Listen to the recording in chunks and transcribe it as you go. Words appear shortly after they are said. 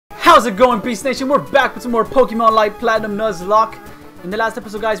How's it going, Beast Nation? We're back with some more Pokemon Light Platinum Nuzlocke. In the last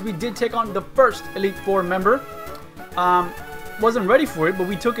episode, guys, we did take on the first Elite Four member. Wasn't ready for it, but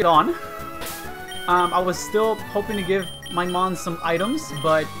we took it on. I was still hoping to give my Mon some items,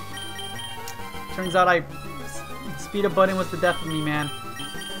 but turns out speed up button was the death of me, man.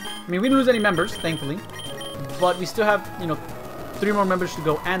 I mean, we didn't lose any members, thankfully, but we still have, 3 more members to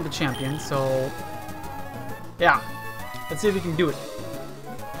go and the champion. So, yeah, let's see if we can do it.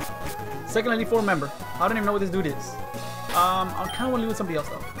 Second Elite Four member. I don't even know what this dude is. I kind of want to leave with somebody else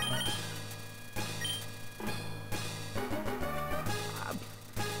though.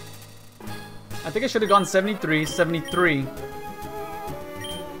 I think I should have gone 73, 73,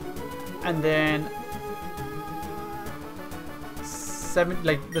 and then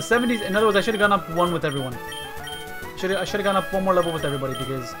the 70s. In other words, I should have gone up 1 with everyone. I should have gone up 1 more level with everybody,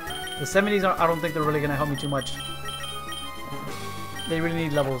 because the 70s I don't think they're really gonna help me too much. They really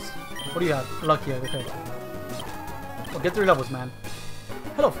need levels. What do you have? Lucky, okay. Well, get 3 levels, man.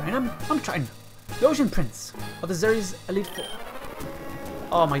 Hello, friend. I'm Triton, the Ocean Prince of the Xerxes Elite Four.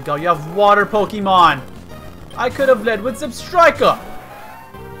 Oh my god, you have water Pokemon! I could have led with Substrika!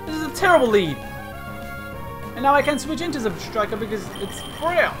 This is a terrible lead! And now I can't switch into Substrika because it's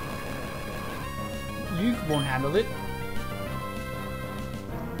frail! You won't handle it.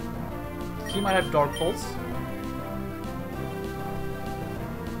 He might have Dark Pulse.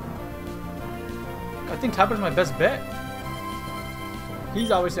 I think Tapper's my best bet. He's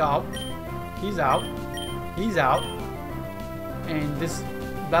obviously out. He's out. He's out. And this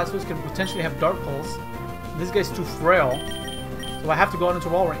Blastoise could potentially have Dark Pulse. This guy's too frail. So I have to go out into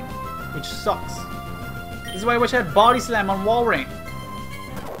Wall Rain, which sucks. This is why I wish I had Body Slam on Wall Rain.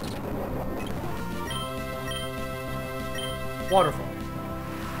 Waterfall.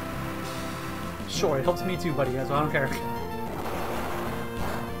 Sure, it helps me too, buddy, so I don't care.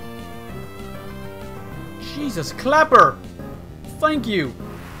 Jesus, Clapper! Thank you!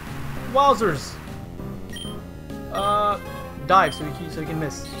 Wowzers! Dive so you can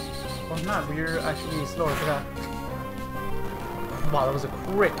miss. Oh, not, but you're actually slower for that. Wow, that was a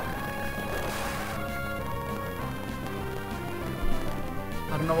crit.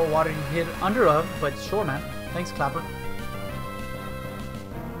 I don't know what water you hit under of, but sure, man. Thanks, Clapper.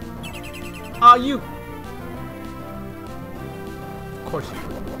 Ah, you! Of course you.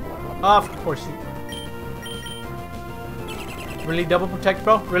 Of course you. Really? Double protect,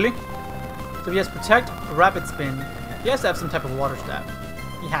 bro? Really? So he has protect, rapid spin. He has to have some type of water stab.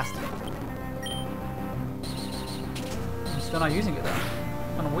 He has to. I'm still not using it though.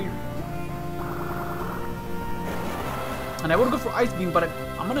 Kind of weird. And I would go for Ice Beam, but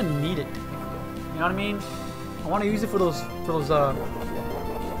I'm gonna need it. You know what I mean? I want to use it for those the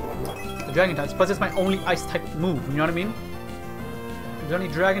Dragon types. Plus, it's my only Ice type move. You know what I mean? If there's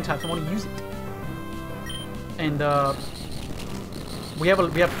only Dragon types, I want to use it. And we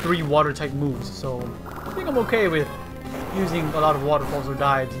have 3 water type moves, so I think I'm okay with using a lot of waterfalls or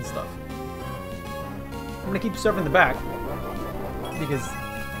dives and stuff. I'm gonna keep surfing the back because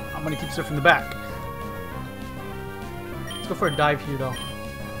I'm gonna keep surfing the back. Let's go for a dive here, though.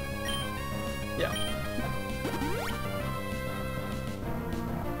 Yeah.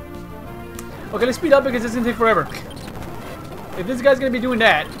 Okay, let's speed up because it's gonna take forever. If this guy's gonna be doing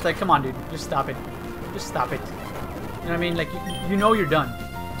that, it's like, come on, dude, just stop it. Just stop it. You know what I mean? Like, you know you're done.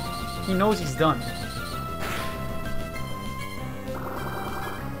 He knows he's done.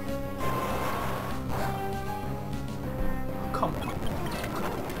 Come on.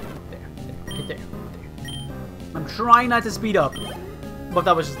 There. I'm trying not to speed up. But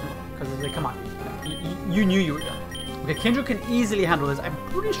that was just... because it's like, come on. You knew you were done. Okay, Kindra can easily handle this. I'm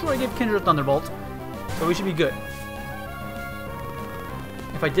pretty sure I gave Kindra Thunderbolt. So we should be good.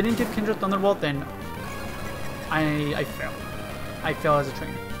 If I didn't give Kindra Thunderbolt, then... I failed. I failed as a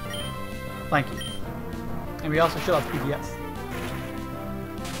trainer. Thank you. And we also should have PBS.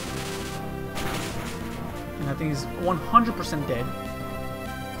 And I think he's 100% dead.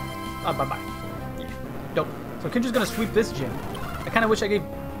 Bye-bye. Yeah. Dope. So Kendra's gonna sweep this gym. I kind of wish I gave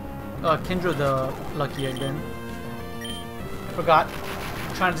Kendra the lucky egg then. Forgot.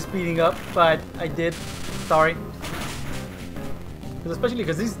 I'm trying to speeding up, but I did. Sorry. Especially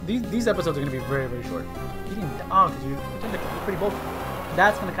because these episodes are gonna be very, very short. You didn't because you're pretty bulky.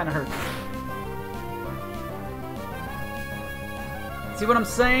 That's gonna kind of hurt. See what I'm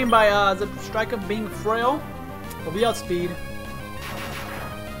saying by the striker being frail? But we outspeed.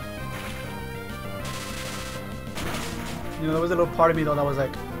 There was a little part of me though that was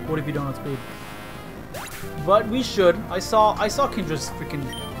like, what if you don't outspeed? But we should. I saw Kendra's freaking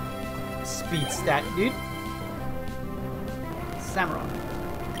speed stat, dude. Samurai.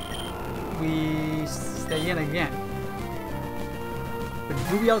 we stay in again. But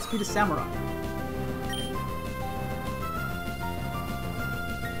do we outspeed the samurai?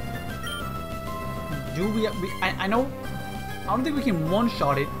 Do we I know, I don't think we can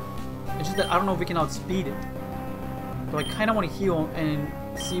one-shot it. It's just that I don't know if we can outspeed it. So I kind of want to heal and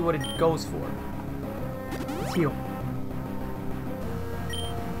see what it goes for. Let's heal.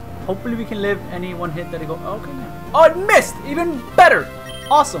 Hopefully we can live any one hit that it goes. Okay. Oh, it missed! Even better!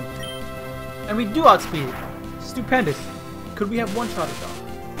 Awesome. And we do outspeed it. Stupendous. Could we have one-shot it though?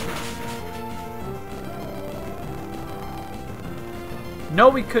 No,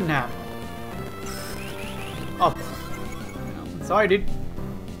 we couldn't have. Oh. Sorry, dude.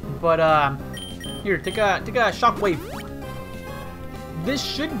 But here, take a shockwave. This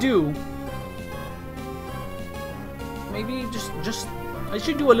should do. Maybe just it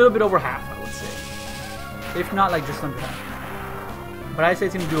should do a little bit over half, I would say. If not, like just under half. But I say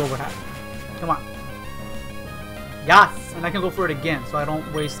it's gonna do over half. Come on. Yes, and I can go for it again, so I don't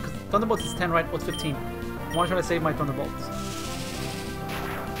waste. Cause Thunderbolts is 10, right? Oh, it's 15. I want to try to save my Thunderbolts.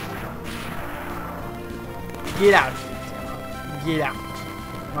 Get out. Get out.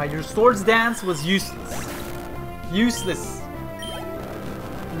 Right, your Swords Dance was useless. Useless.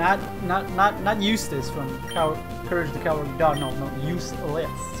 Not Eustace from Courage the Cowardly Dog. No, useless.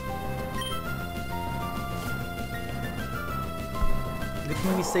 Good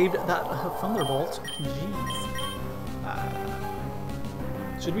thing we saved that Thunderbolt. Jeez.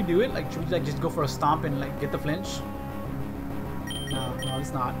 Should we do it? Like, should we like just go for a stomp and like get the flinch? No,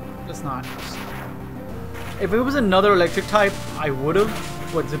 let's not. Let's not. If it was another electric type, I would have.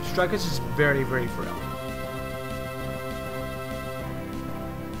 But Zip Strike is just very, very frail.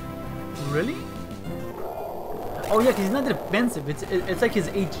 Really? Oh yeah, because he's not defensive. It's like his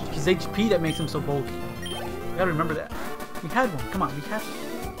HP that makes him so bulky. You gotta remember that. We had one. Come on, we had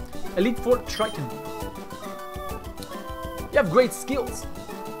one. Elite 4 Triton. You have great skills.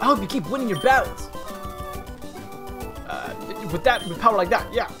 I hope you keep winning your battles. With power like that,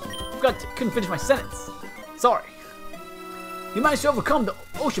 yeah. Couldn't finish my sentence. Sorry. You managed to overcome the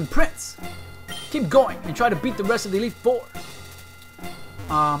Ocean Prince. Keep going and try to beat the rest of the Elite 4.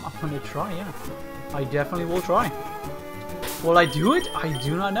 I'm gonna try, yeah. I definitely will try. Will I do it? I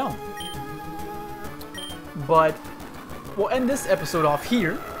do not know. But we'll end this episode off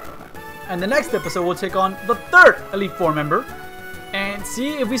here. And the next episode we'll take on the 3rd Elite 4 member and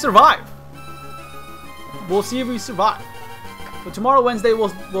see if we survive. We'll see if we survive. But tomorrow, Wednesday,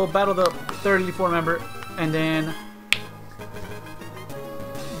 we'll battle the 3rd Elite 4 member, and then,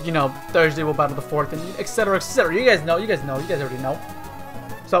 you know, Thursday we'll battle the 4th, and etc. etc. You guys already know.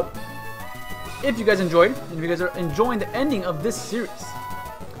 So, if you guys enjoyed, and if you guys are enjoying the ending of this series,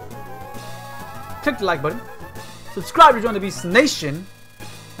 click the like button, subscribe to join the Beast Nation,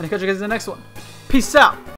 and I'll catch you guys in the next one. Peace out.